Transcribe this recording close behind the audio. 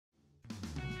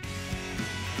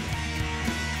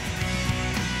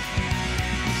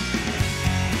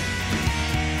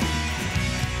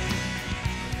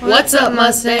What's up,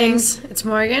 Mustangs? It's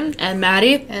Morgan and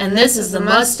Maddie, and this is the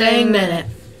Mustang Minute.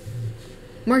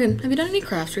 Morgan, have you done any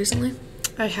crafts recently?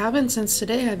 I haven't since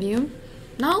today, have you?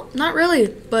 No, not really.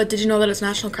 But did you know that it's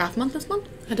National Craft Month this month?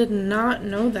 I did not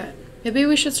know that. Maybe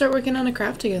we should start working on a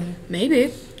craft together.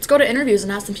 Maybe. Let's go to interviews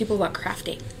and ask some people about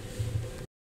crafting.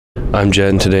 I'm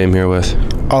Jed, and today I'm here with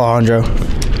Alejandro.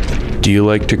 Do you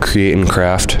like to create and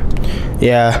craft?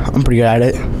 Yeah, I'm pretty good at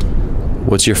it.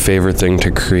 What's your favorite thing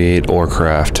to create or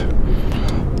craft?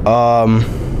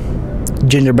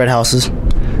 Gingerbread houses.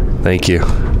 Thank you.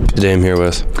 Today I'm here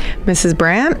with Mrs.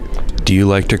 Brandt. Do you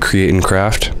like to create and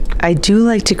craft? I do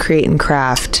like to create and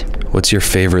craft. What's your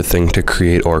favorite thing to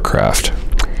create or craft?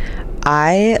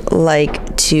 I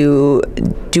like to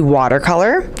do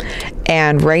watercolor,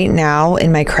 and right now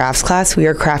in my crafts class we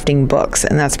are crafting books,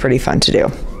 and that's pretty fun to do.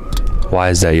 Why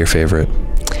is that your favorite?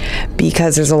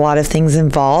 Because there's a lot of things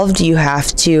involved. You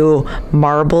have to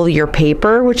marble your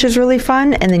paper, which is really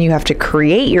fun, and then you have to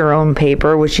create your own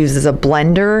paper, which uses a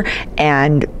blender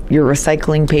and your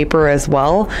recycling paper as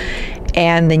well,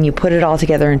 and then you put it all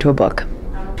together into a book.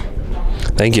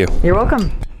 Thank you. You're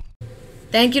welcome.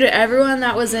 Thank you to everyone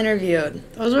that was interviewed.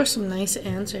 Those were some nice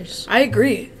answers. I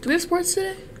agree. Do we have sports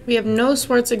today? We have no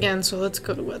sports again, so let's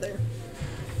go to weather.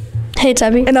 Hey, it's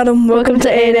Abby. And Adam. Welcome to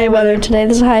A&A weather. Today,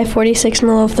 this is a high of 46 and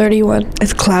a low of 31.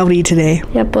 It's cloudy today.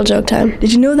 Yep, we'll joke time.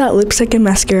 Did you know that lipstick and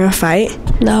mascara fight?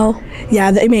 No. Yeah,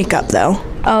 they make up though.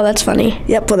 Oh, that's funny.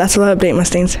 Yep, well that's a lot of update,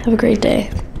 Mustangs. Have a great day.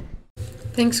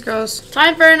 Thanks, girls.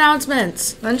 Time for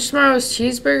announcements. Lunch tomorrow is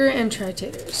cheeseburger and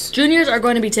tri-taters. Juniors are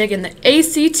going to be taking the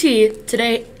ACT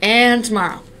today and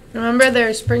tomorrow. Remember, there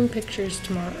are spring pictures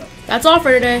tomorrow. That's all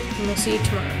for today. And we'll see you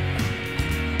tomorrow.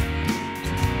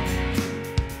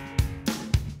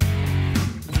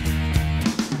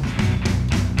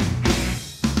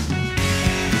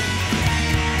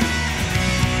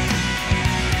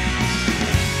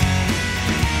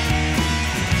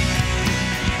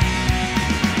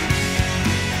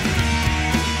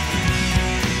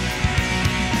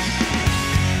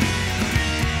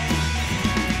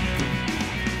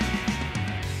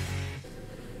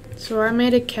 So I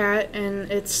made a cat and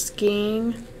it's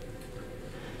skiing.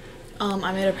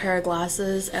 I made a pair of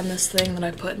glasses and this thing that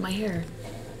I put in my hair.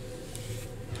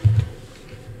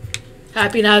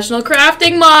 Happy National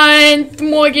Crafting Month,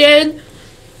 Morgan!